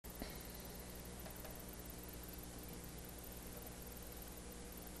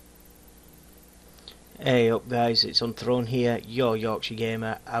Hey up guys, it's Unthrown here, your Yorkshire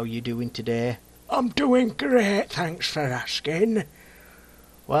gamer. How you doing today? I'm doing great, thanks for asking.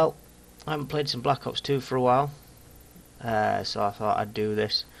 Well, I haven't played some Black Ops 2 for a while, so I thought I'd do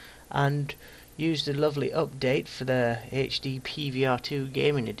this. And use the lovely update for the HD PVR2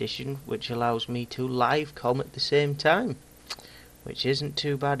 Gaming Edition, which allows me to live comm at the same time. Which isn't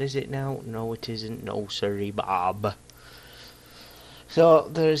too bad, is it now? No it isn't, no sirree Bob. So,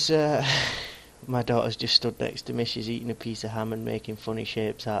 there's my daughter's just stood next to me. She's eating a piece of ham and making funny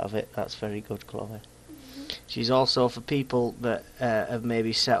shapes out of it. That's very good, Chloe. She's also, for people that have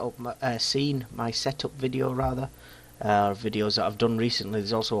maybe seen my setup video rather, videos that I've done recently,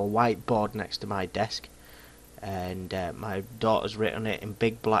 there's also a whiteboard next to my desk, and my daughter's written it in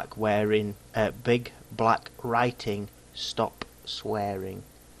big black writing, "Stop swearing."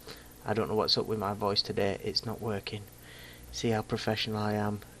 I don't know what's up with my voice today. It's not working. See how professional I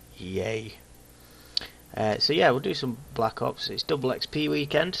am? Yay. So yeah, we'll do some Black Ops. It's double XP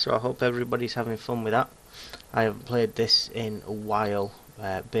weekend, so I hope everybody's having fun with that. I haven't played this in a while,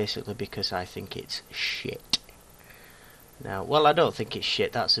 basically because I think it's shit. Now, well, I don't think it's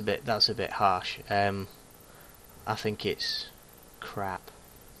shit. That's a bit harsh. I think it's crap.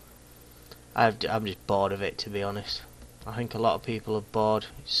 I'm just bored of it, to be honest. I think a lot of people are bored.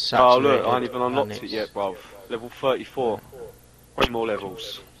 It's saturated. Oh look, I ain't even unlocked it yet, bruv. Level 34. 3 more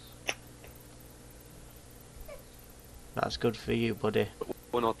levels. That's good for you, buddy.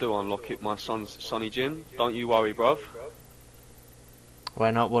 When I do unlock it, my son's Sonny Jim, don't you worry, bruv.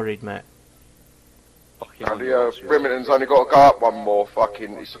 We're not worried, mate. Remington's only got to go up one more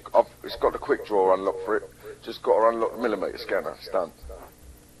fucking... It's got the quick draw unlocked for it. Just got to unlock the millimetre scanner. It's done.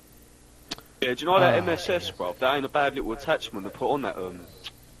 Yeah, do you know that MSS, bruv? That ain't a bad little attachment to put on that,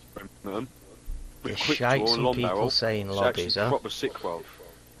 Remington. The shite some people saying lobbies, huh? Proper sick, bruv.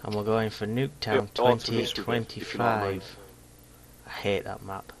 And we're going for Nuketown 2025. I hate that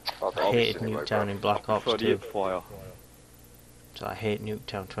map. I hated Nuketown in Black Ops 2. Fire. So I hate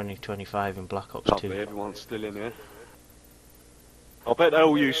Nuketown 2025 in Black Ops 2. Lovely, everyone's still in here. I bet they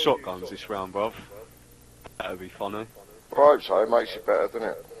all use shotguns this round, bruv. That'd be funny. I hope so, it makes it better, doesn't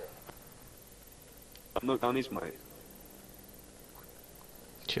it? Nuketown is, mate.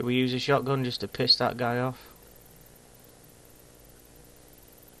 Should we use a shotgun just to piss that guy off?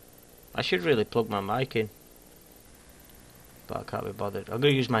 I should really plug my mic in, but I can't be bothered. I'm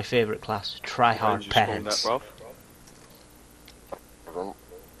going to use my favourite class, Tryhard Pants. I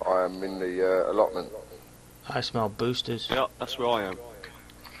am in the allotment. I smell boosters. Yeah, that's where I am.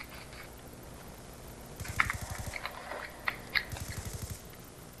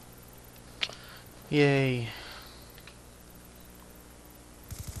 Yay.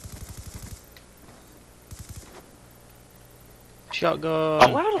 Shotgun!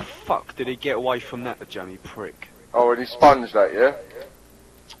 Oh, how the fuck did he get away from that, the jammy prick? Oh, and he sponged that, yeah?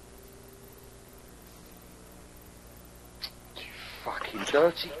 You fucking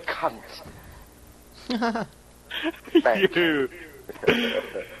dirty cunt. You!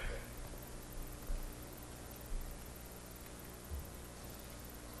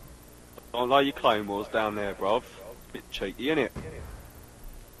 Don't lay your claymores down there, bruv. Bit cheeky, innit?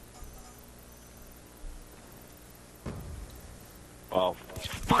 Oh, these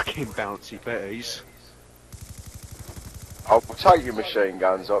fucking bouncy betties. I'll take your machine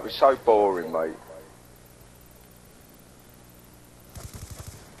guns off, it's so boring, mate.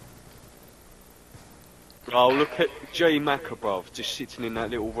 Oh, look at J Macca, bruv, just sitting in that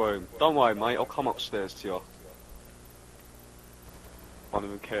little room. Don't worry, mate, I'll come upstairs to you. I don't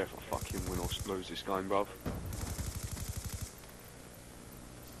even care if I fucking win or lose this game, bruv.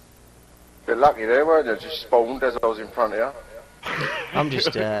 Bit lucky there, weren't you? Just spawned as I was in front of you. I'm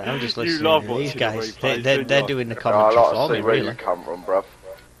just listening You love to these watching guys. the replays, They're don't you? doing the I commentary like for to me, see where really. you come from, bruv.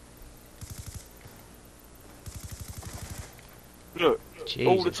 Look,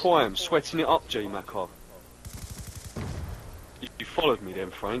 all the Jesus. time, sweating it up, J Macca. You followed me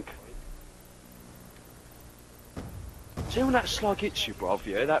then, Frank. See when that slug hits you, bruv,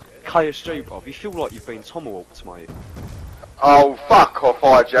 yeah? That KSG, bruv, you feel like you've been tomahawked, mate. Oh, fuck off,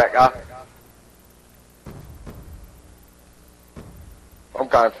 hijacker. I'm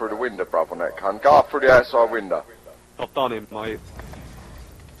going through the window, bruv, on that cunt. Go up through the outside window. I've done him, mate.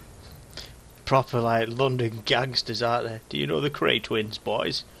 Proper, like, London gangsters, aren't they? Do you know the Cray twins,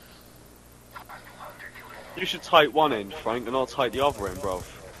 boys? You should take one end, Frank, and I'll take the other end, bruv.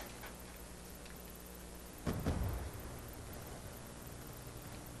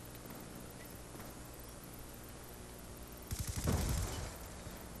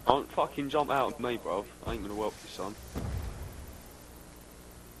 Don't fucking jump out at me, bruv. I ain't gonna help you, son.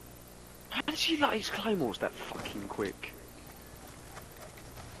 How did does he like his claymores that fucking quick?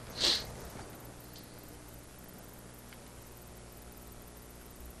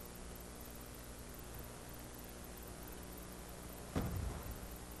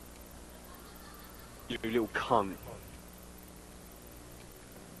 You little cunt.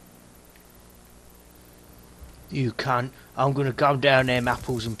 You can't. I'm gonna go down them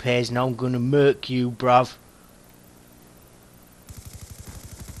apples and pears and I'm gonna murk you, bruv.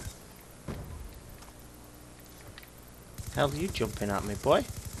 Hell are you jumping at me, boy?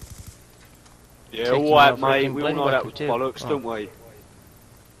 Yeah, Taking alright, your mate. freaking We all bloody know that weapon was too. bollocks, Oh. don't we?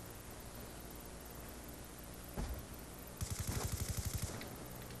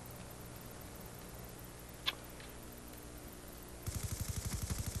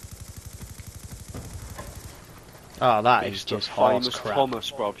 Oh, that is Mr. just horse Famous crap.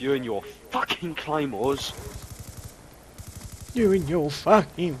 Thomas, bruv. You and your fucking claymores. You and your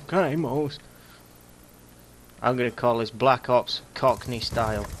fucking claymores. I'm gonna call this Black Ops Cockney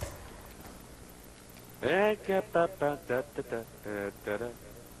style.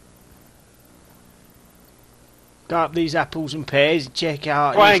 Go up these apples and pears and check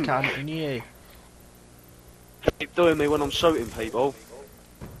out Frank! this company. Keep doing me when I'm shooting people.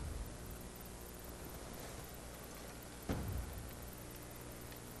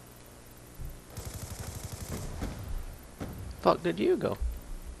 Fuck did you go?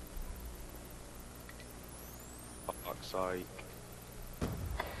 For fuck's sake.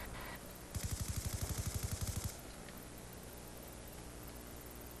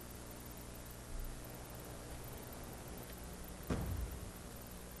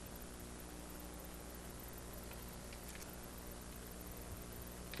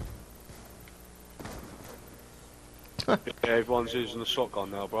 Yeah, everyone's using a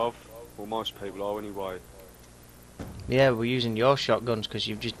shotgun now, bruv. Well, most people are anyway. Yeah, we're using your shotguns because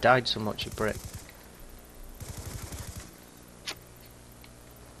you've just died so much, you prick.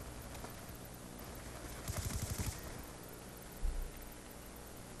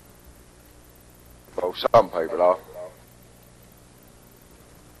 Well, some people are.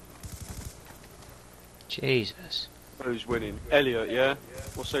 Jesus. Who's winning? Elliot, yeah?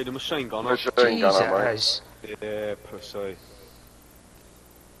 What's he, the machine gunner? Machine gunner, mate. Jesus. Yeah, pussy.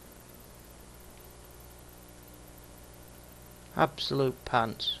 Absolute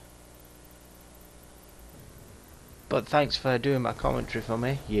pants. But thanks for doing my commentary for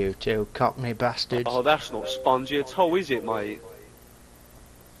me, you two Cockney bastards. Oh, that's not spongy at all, is it, mate?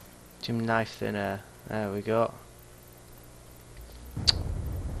 Jim knife thinner. There we go.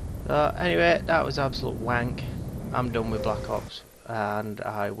 Anyway, that was absolute wank. I'm done with Black Ops, and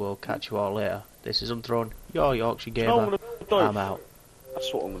I will catch you all later. This is Unthrown, your Yorkshire You know what I'm gamer. gonna do? I'm out.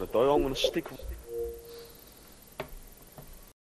 That's what I'm gonna do. I'm gonna stick